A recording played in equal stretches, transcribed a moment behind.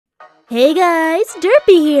Hey guys,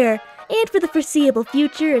 Derpy here, and for the foreseeable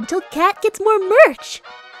future until Cat gets more merch.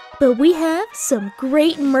 But we have some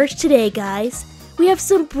great merch today, guys. We have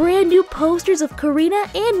some brand new posters of Karina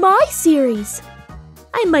and my series.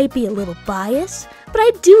 I might be a little biased, but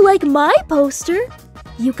I do like my poster.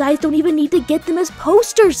 You guys don't even need to get them as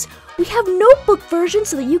posters. We have notebook versions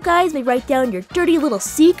so that you guys may write down your dirty little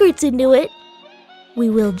secrets into it. We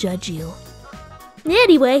will judge you.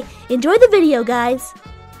 Anyway, enjoy the video, guys.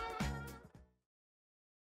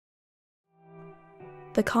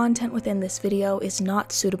 The content within this video is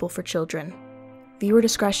not suitable for children. Viewer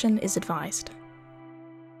discretion is advised.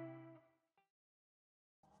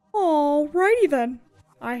 Alrighty then.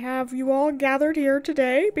 I have you all gathered here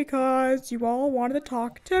today because you all wanted to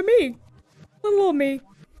talk to me. Little old me.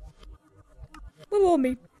 Little old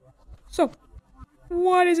me. So,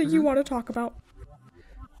 what is it you want to talk about?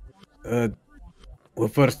 Well,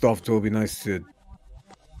 first off, it'll be nice to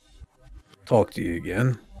talk to you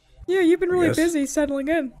again. Yeah, you've been really busy settling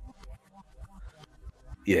in.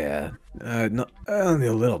 Yeah, no, only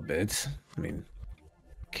a little bit. I mean,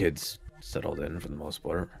 kids settled in for the most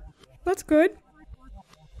part. That's good.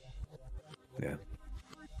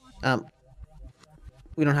 Yeah.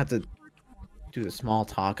 We don't have to do the small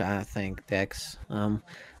talk, I think, Dex.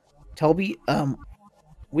 Toby,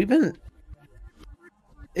 we've been...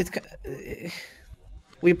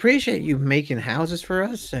 we appreciate you making houses for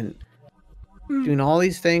us and doing all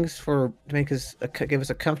these things to make us give us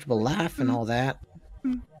a comfortable life and all that.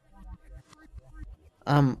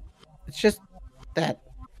 It's just that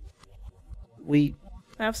we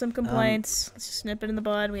have some complaints. Let's just nip it in the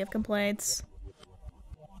bud. We have complaints.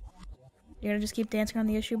 You're gonna just keep dancing on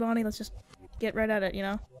the issue, Bonnie? Let's just get right at it, you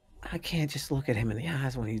know? I can't just look at him in the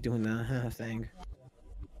eyes when he's doing the thing.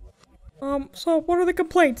 So what are the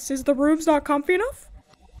complaints? Is the rooms not comfy enough?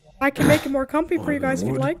 I can make it more comfy for you guys if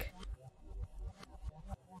you'd like.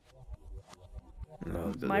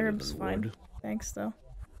 No, My room's fine. Thanks, though.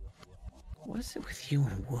 What is it with you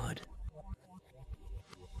and wood?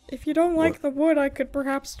 If you don't like the wood, I could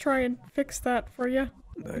perhaps try and fix that for you.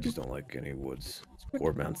 I just don't like any woods. It's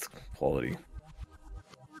poor man's quality.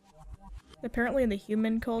 Apparently in the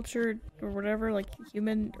human culture, or whatever, like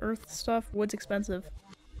human earth stuff, wood's expensive.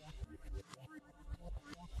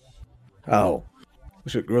 How?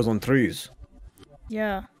 Shit grows on trees.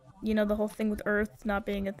 Yeah. You know the whole thing with earth not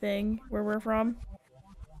being a thing where we're from?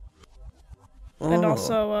 Oh. And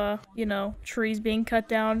also, you know, trees being cut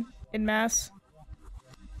down in mass.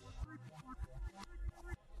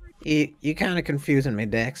 You kind of confusing me,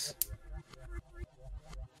 Dex.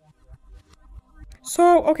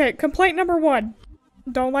 So, okay, complaint number 1.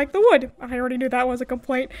 Don't like the wood. I already knew that was a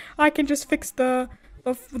complaint. I can just fix the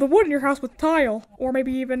wood in your house with tile. Or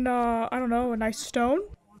maybe even, I don't know, a nice stone.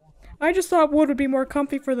 I just thought wood would be more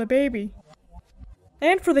comfy for the baby.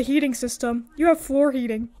 And for the heating system. You have floor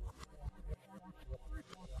heating.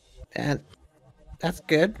 And that's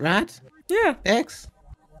good, right? Yeah. Dex?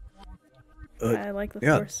 I like the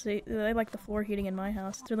floor. I like the floor heating in my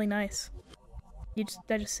house. It's really nice. I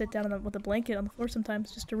just sit down with a blanket on the floor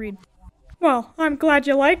sometimes just to read. Well, I'm glad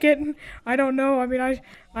you like it. I don't know. I mean,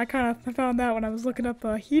 I kind of found that when I was looking up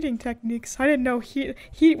heating techniques. I didn't know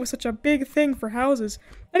heat was such a big thing for houses.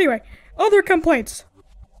 Anyway, other complaints.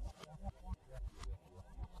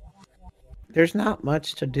 There's not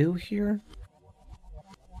much to do here.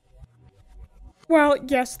 Well,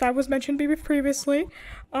 yes, that was mentioned previously.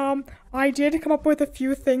 I did come up with a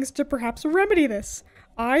few things to perhaps remedy this.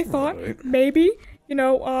 I thought maybe,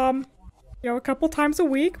 a couple times a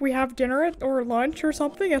week we have dinner or lunch or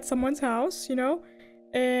something at someone's house,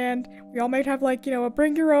 and we all might have a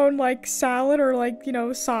bring your own salad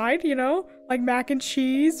or side, like mac and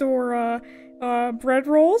cheese or bread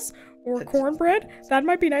rolls or cornbread. That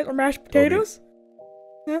might be nice, or mashed potatoes.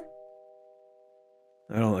 Yeah.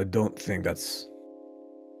 I don't think that's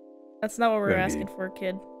not what we're asking for,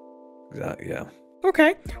 kid. Exactly. Yeah.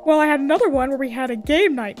 Okay, well I had another one where we had a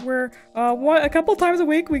game night where a couple times a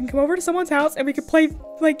week we can come over to someone's house and we could play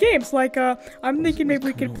games I'm thinking maybe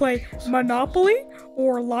we could play Monopoly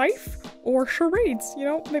or Life or charades.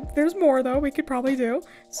 There's more though we could probably do.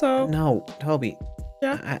 So no, Toby.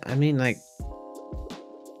 Yeah. I mean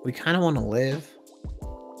we kind of want to live.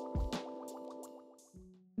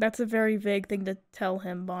 That's a very vague thing to tell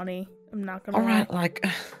him, Bonnie. I'm not gonna. All right,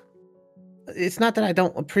 it's not that I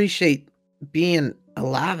don't appreciate being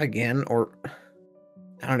alive again, or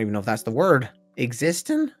I don't even know if that's the word.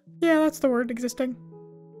 Existing? Yeah, that's the word, existing.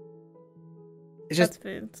 It's just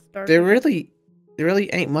there really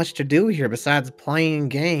ain't much to do here besides playing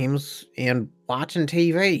games and watching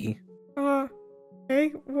TV.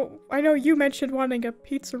 Okay, well, I know you mentioned wanting a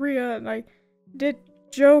pizzeria, and I did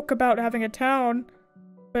joke about having a town,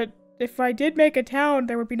 but if I did make a town,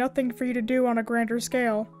 there would be nothing for you to do on a grander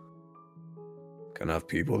scale. Can I have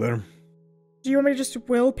people there? Do you want me to just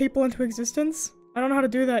will people into existence? I don't know how to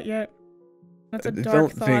do that yet. That's a I dark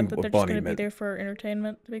don't thought think that what they're just Bonnie gonna be meant- there for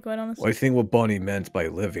entertainment, to be quite honest. Well, I think what Bonnie meant by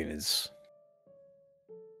living is...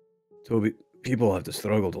 people have to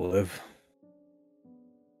struggle to live.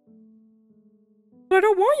 But I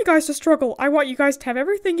don't want you guys to struggle. I want you guys to have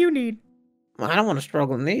everything you need. I don't want to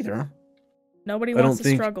struggle neither. Nobody I wants don't to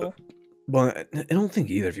think- struggle. Well, I don't think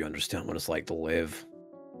either of you understand what it's like to live.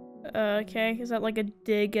 Okay, is that like a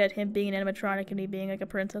dig at him being an animatronic and me being like a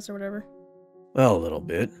princess or whatever? Well, a little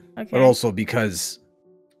bit. Okay. But also because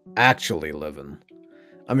actually living.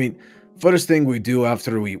 I mean, first thing we do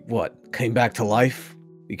after we, came back to life?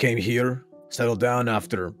 We came here, settled down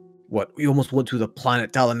after, we almost went to the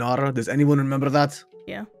planet Talanara. Does anyone remember that?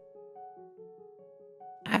 Yeah.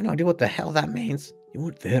 I have no idea what the hell that means. You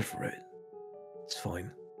weren't there for it. It's fine.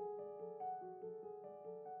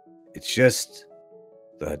 It's just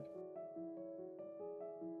that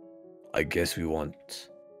I guess we want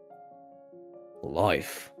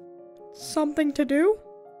life. Something to do?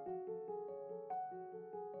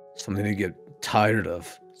 Something to get tired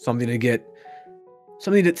of. Something to get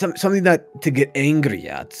angry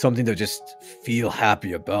at. Something to just feel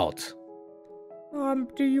happy about.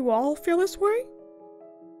 Do you all feel this way?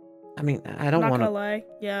 I mean, I don't Not want gonna to... lie,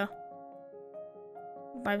 yeah.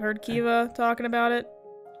 I've heard Kiva talking about it.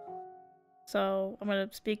 So, I'm gonna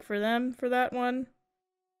speak for them for that one.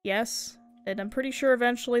 Yes. And I'm pretty sure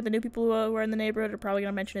eventually the new people who are in the neighborhood are probably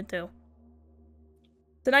gonna mention it too.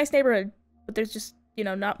 It's a nice neighborhood, but there's just,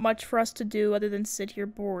 not much for us to do other than sit here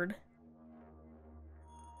bored.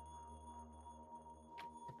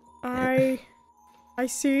 I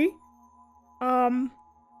see.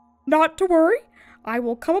 Not to worry. I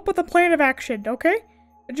will come up with a plan of action, okay?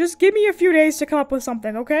 Just give me a few days to come up with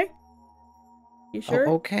something, okay? You sure?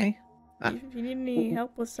 okay. If you need any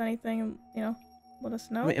help with anything, let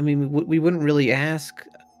us know. I mean, we wouldn't really ask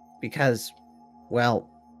because, well,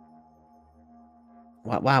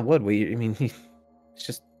 why would we? I mean, it's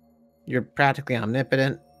just, you're practically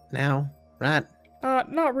omnipotent now, right?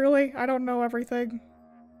 Not really. I don't know everything.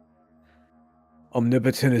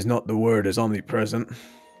 Omnipotent is not the word, it's omnipresent.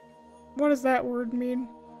 What does that word mean?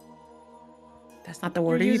 That's not the You're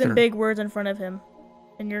word using either. big words in front of him,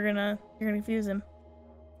 and you're gonna confuse him.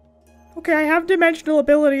 Okay, I have dimensional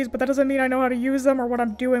abilities, but that doesn't mean I know how to use them or what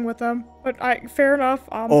I'm doing with them. But fair enough.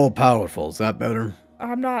 All powerful, is that better?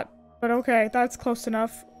 I'm not, but okay, that's close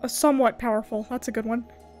enough. Somewhat powerful. That's a good one.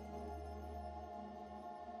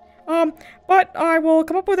 But I will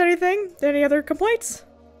come up with anything. Any other complaints?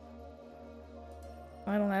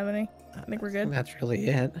 I don't have any. I think we're good. That's really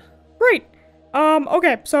it. Great.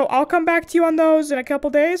 Okay, so I'll come back to you on those in a couple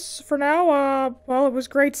days. For now, well, it was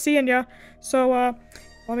great seeing you. So,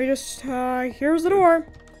 let me just, here's the door.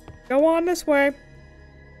 Go on this way.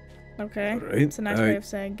 Okay. Alright, It's a nice way of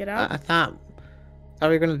saying get out. I thought we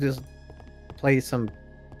were gonna just play some.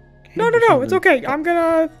 No, game or it's something. okay. I'm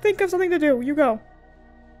gonna think of something to do. You go.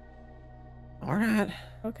 All right.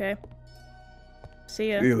 Okay.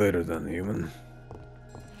 See ya. See you later then, human.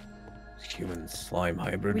 Human slime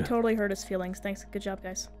hybrid. We totally hurt his feelings. Thanks. Good job,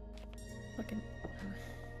 guys. Fucking.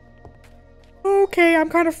 Okay, I'm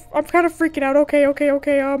kind of freaking out. Okay. What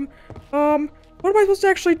am I supposed to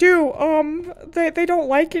actually do? They don't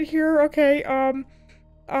like it here. Okay.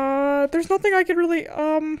 There's nothing I can really,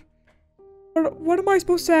 what am I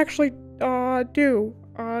supposed to actually, do?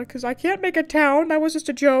 Cause I can't make a town. That was just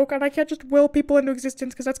a joke, and I can't just will people into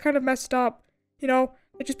existence, cause that's kind of messed up. They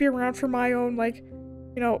just be around for my own, like,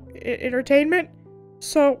 entertainment.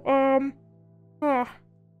 So, what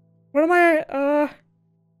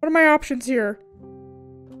are my options here?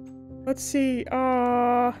 Let's see,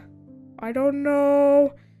 I don't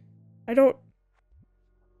know.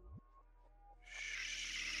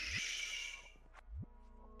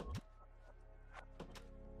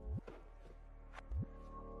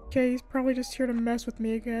 Okay, he's probably just here to mess with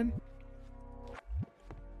me again.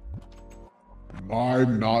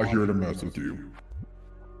 I'm not here to mess with you.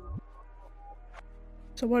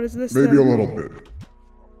 So what is this Maybe then? a little bit.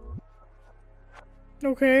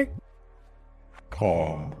 Okay.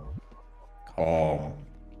 Calm. Calm.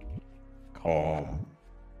 Calm.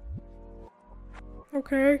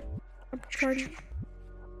 Okay. I'm trying.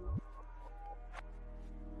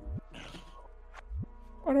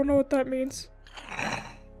 I don't know what that means.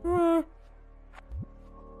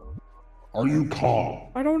 Are you calm?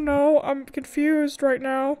 I don't know. I'm confused right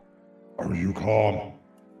now. Are you calm?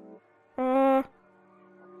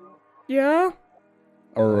 Yeah?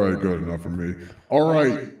 Alright, good enough for me.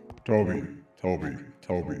 Alright, Toby.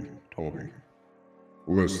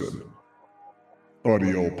 Listen.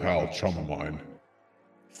 Buddy old pal chum of mine.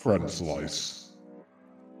 Friend Slice.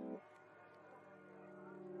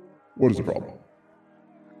 What is the problem?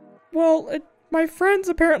 Well, my friends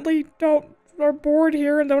apparently are bored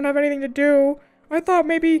here and don't have anything to do. I thought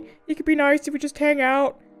maybe it could be nice if we just hang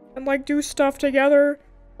out and, like, do stuff together.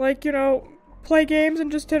 Like, you know, play games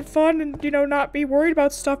and just have fun and, you know, not be worried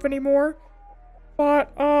about stuff anymore.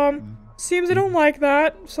 But, seems they don't like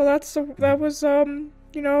that, so that was,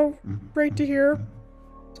 you know, great to hear.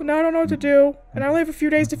 So now I don't know what to do, and I only have a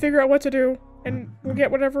few days to figure out what to do, and we'll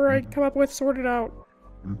get whatever I come up with sorted out.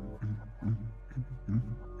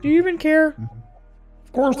 Do you even care?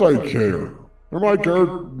 Of course I care.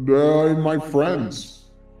 They're my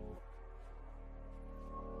friends.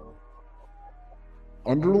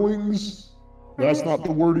 Underlings? That's not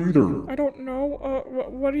the word either. I don't know.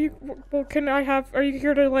 What are you? Well, are you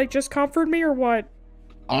here to, like, just comfort me or what?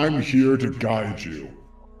 I'm here to guide you.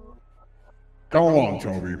 Come along,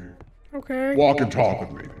 Toby. Okay. Walk and talk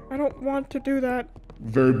with me. I don't want to do that.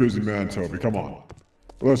 Very busy man, Toby. Come on.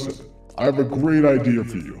 Listen, I have a great idea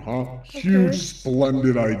for you, huh? Huge,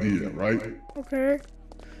 splendid idea, right? Okay.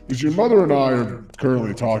 Because your mother and I are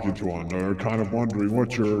currently talking to one another, kind of wondering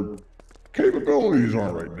what your capabilities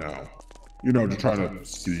are right now. You know, just trying to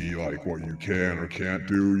see, like, what you can or can't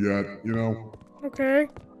do yet, you know? Okay.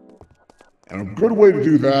 And a good way to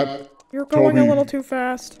do that, You're going Toby, a little too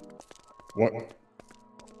fast. What?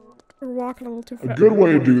 You're walking a little too A fast. good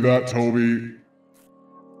way to do that, Toby.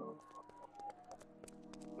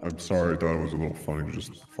 I'm sorry, I thought it was a little funny to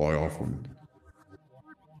just fly off and...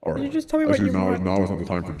 Alright. You just tell me what you want. Now is not the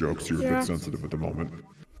time for jokes. You're a Yeah. bit sensitive at the moment.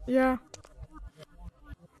 Yeah.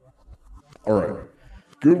 Alright.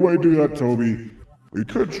 Good way to do that, Toby. We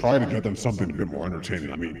could try to get them something a bit more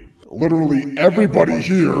entertaining. I mean, literally everybody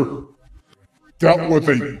here dealt with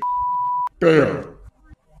a bear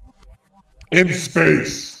in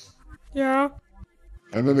space. Yeah.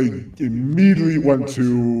 And then they immediately went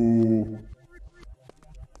to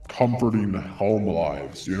comforting home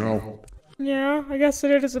lives, you know? Yeah, I guess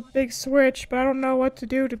it is a big switch, but I don't know what to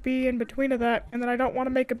do to be in between of that. And then I don't want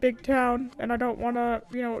to make a big town, and I don't want to,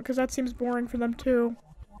 you know, because that seems boring for them too.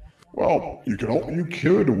 Well, you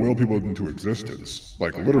could will people into existence,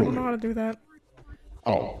 like I literally. don't know how to do that.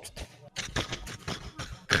 Oh.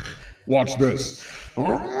 Watch this.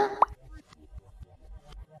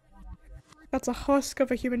 That's a husk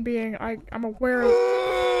of a human being. I'm aware of.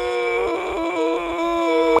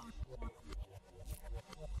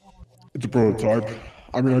 It's a prototype.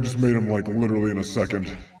 I mean, I just made him like literally in a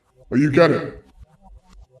second. But you get it.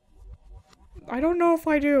 I don't know if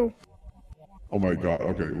I do. Oh my god,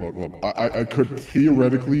 okay, look. I could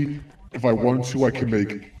theoretically, if I wanted to, I could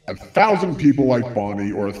make 1,000 people like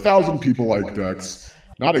Bonnie or 1,000 people like Dex.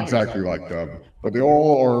 Not exactly like them, but they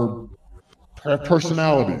all have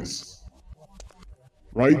personalities.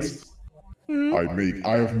 Right?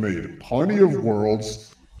 I have made plenty of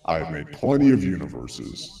worlds. I have made plenty of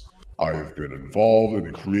universes. I have been involved in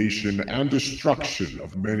the creation and destruction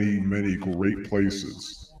of many, many great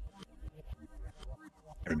places.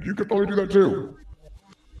 And you could probably do that too.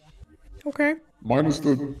 Okay. Minus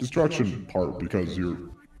the destruction part, because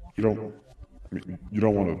you don't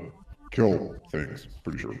want to kill things.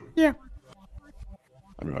 Pretty sure. Yeah.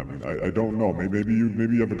 I don't know. Maybe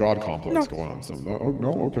you have a god complex going on. Oh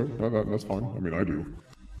no, okay, that's fine. I mean, I do.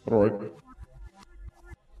 But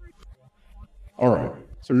all right.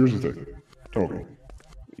 So here's the thing, Toby.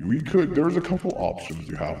 There's a couple options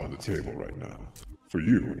you have on the table right now. For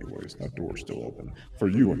you, anyways. That door's still open. For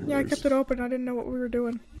you, anyways. Yeah, I kept it open. I didn't know what we were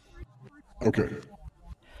doing. Okay.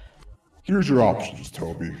 Here's your options,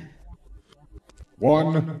 Toby.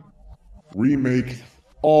 1, remake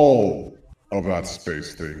all of that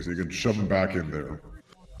space thing, so you can shove them back in there.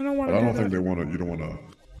 I don't want But to I do don't that. think you don't want to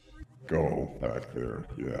go back there.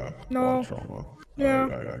 Yeah. No. A lot of trauma. Yeah. I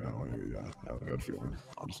know. Yeah. I have a bad feeling,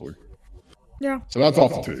 honestly. Yeah. So that's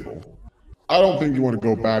off the table. I don't think you want to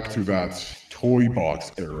go back to that toy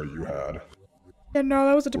box era you had. Yeah, no,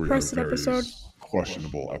 that was a where you had depressing very episode.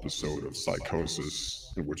 Questionable episode of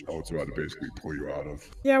psychosis in which Otso had to basically pull you out of.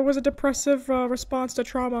 Yeah, it was a depressive response to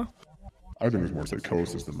trauma. I think it was more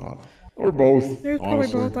psychosis than not. Or both. It was probably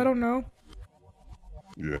honestly. both. I don't know.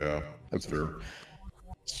 Yeah, that's fair.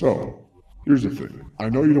 So, here's the thing. I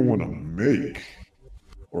know you don't want to make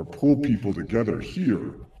or pull people together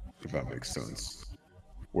here, if that makes sense.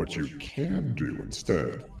 What you can do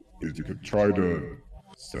instead is you could try to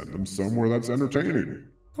send them somewhere that's entertaining.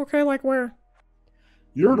 Okay, like where?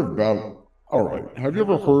 You heard about Alright, have you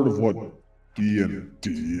ever heard of what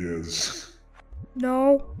D&D is?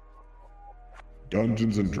 No.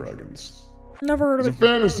 Dungeons and Dragons. Never heard of It's a it.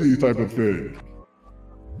 fantasy type of thing.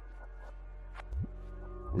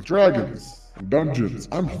 With dragons and dungeons.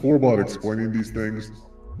 I'm horrible at explaining these things.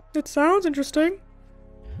 It sounds interesting.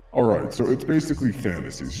 Alright, so it's basically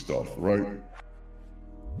fantasy stuff, right?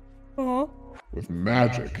 Uh-huh. With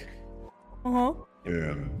magic Uh-huh.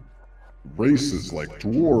 and races like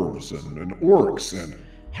dwarves and orcs and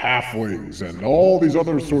halflings and all these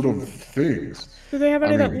other sort of things. Do they have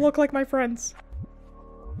any that mean- look like my friends?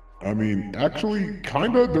 I mean, actually,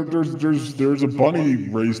 kinda. There's a bunny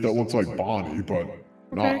race that looks like Bonnie, but Okay.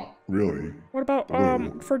 not really. What about,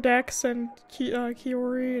 Whoa. for Dex and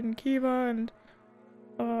Kiori and Kiva and,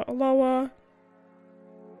 Aloha?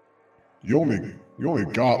 You only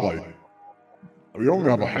got like, we only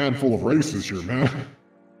have a handful of races here, man.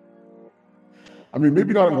 I mean,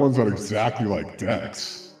 maybe not ones that are exactly like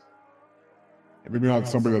Dex. And maybe not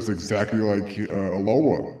somebody that's exactly like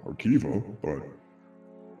Aloha or Kiva, but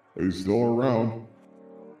he's still around.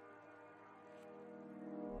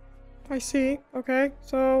 I see. Okay.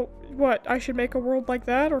 So, what? I should make a world like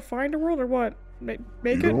that or find a world or what? Make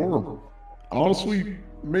Either it? or. Honestly,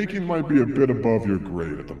 making might be a bit above your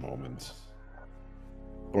grade at the moment.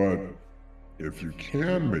 But if you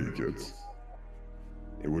can make it,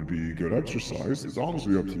 it would be good exercise. It's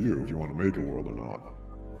honestly up to you if you want to make a world or not.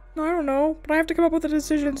 I don't know, but I have to come up with a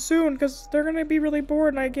decision soon because they're gonna be really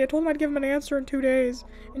bored, and I told them I'd give them an answer in 2 days.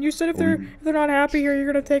 And you said if they're not happy here, you're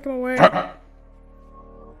gonna take them away.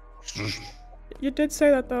 You did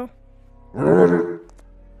say that though.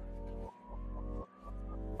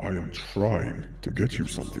 I am trying to get you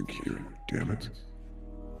something here, damn it.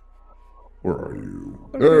 Where are you?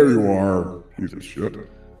 There you are, piece of shit.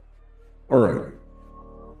 Alright.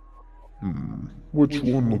 Which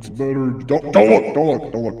one looks better? Don't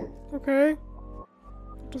look! Okay.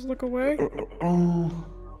 Just look away.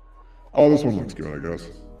 Oh, this one looks good, I guess.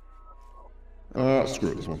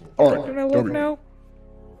 Screw this one. Alright, Can I look Toby. now?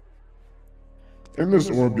 In this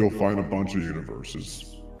orb, you'll find a bunch of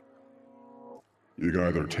universes. You can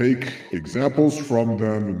either take examples from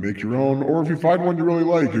them and make your own, or if you find one you really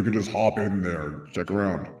like, you can just hop in there and check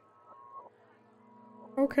around.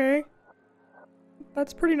 Okay.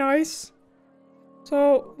 That's pretty nice.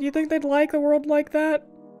 So, do you think they'd like the world like that?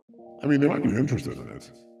 I mean, they might be interested in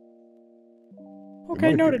it. They Okay,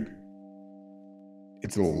 might noted. be.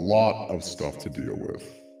 It's a lot of stuff to deal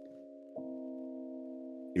with.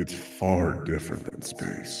 It's far different than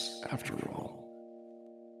space, after all.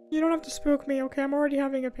 You don't have to spook me, okay? I'm already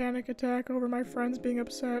having a panic attack over my friends being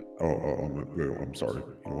upset. I'm sorry.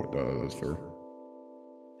 You know what? That's fair.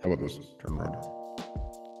 How about this? Turn around.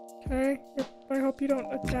 Okay? I hope you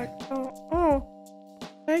don't attack. Oh.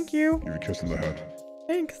 Thank you. Give you a kiss on the head.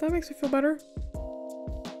 Thanks, that makes me feel better.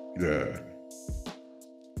 Yeah.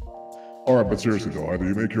 Alright, but seriously though, either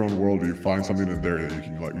you make your own world or you find something in there that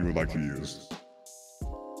you would like to use.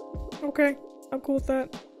 Okay, I'm cool with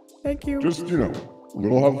that. Thank you. Just, you know,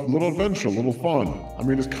 little adventure, a little fun. I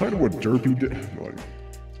mean, it's kind of what Derpy did. Like,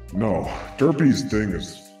 no, Derpy's thing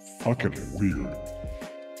is fucking weird.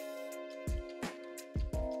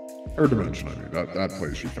 Her dimension, I mean, that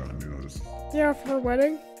place she found, you know, is, Yeah, for her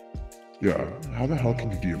wedding? yeah. How the hell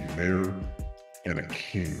can you be a mayor and a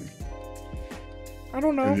king? I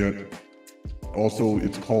don't know. And yet, also,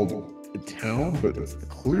 it's called a town, but it's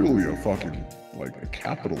clearly a fucking, like, a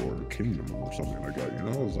capital or a kingdom or something like that, you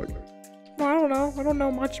know? It's like, Well, I don't know. I don't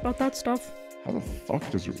know much about that stuff. how the fuck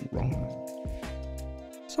does it run?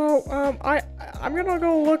 So, I'm gonna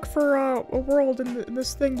go look for a world in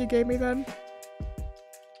this thing you gave me then.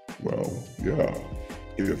 Well, yeah.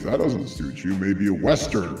 If that doesn't suit you, maybe a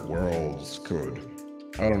Western worlds could.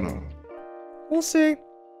 I don't know. We'll see.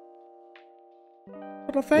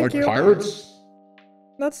 But thank Like you. pirates?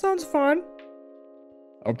 That sounds fun.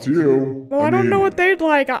 Up to you. Well, I don't know mean, what they'd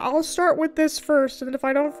like. I'll start with this first, and if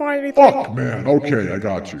I don't find anything... Fuck, man. Okay, I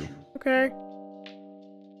got you. Okay.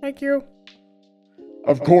 Thank you.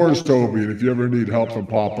 Of course, Toby. And if you ever need help from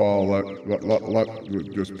Papa,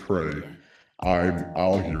 just pray.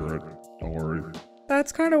 I'll hear it. Don't worry.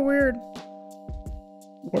 That's kind of weird.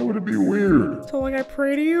 Why would it be weird? So, like, I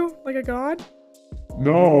pray to you? Like a god?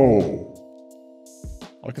 No.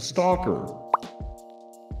 Like a stalker.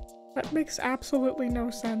 That makes absolutely no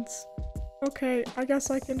sense. Okay, I guess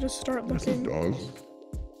I can just start Yes, it looking. does.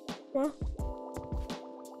 What?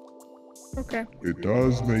 Okay. It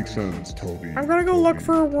does make sense, Toby. I'm gonna go look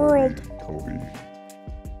for a world. Toby.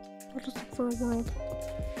 I'll just look for a world.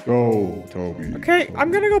 Go, Toby. Okay, Toby. I'm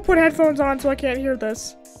gonna go put headphones on so I can't hear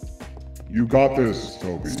this. You got this,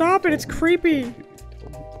 Toby. Stop it, it's creepy.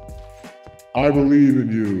 I believe in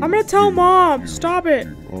you. I'm gonna tell Mom. Stop it.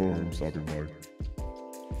 Oh, I'm stopping by.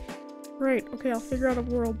 Great, okay, I'll figure out a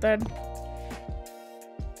world then.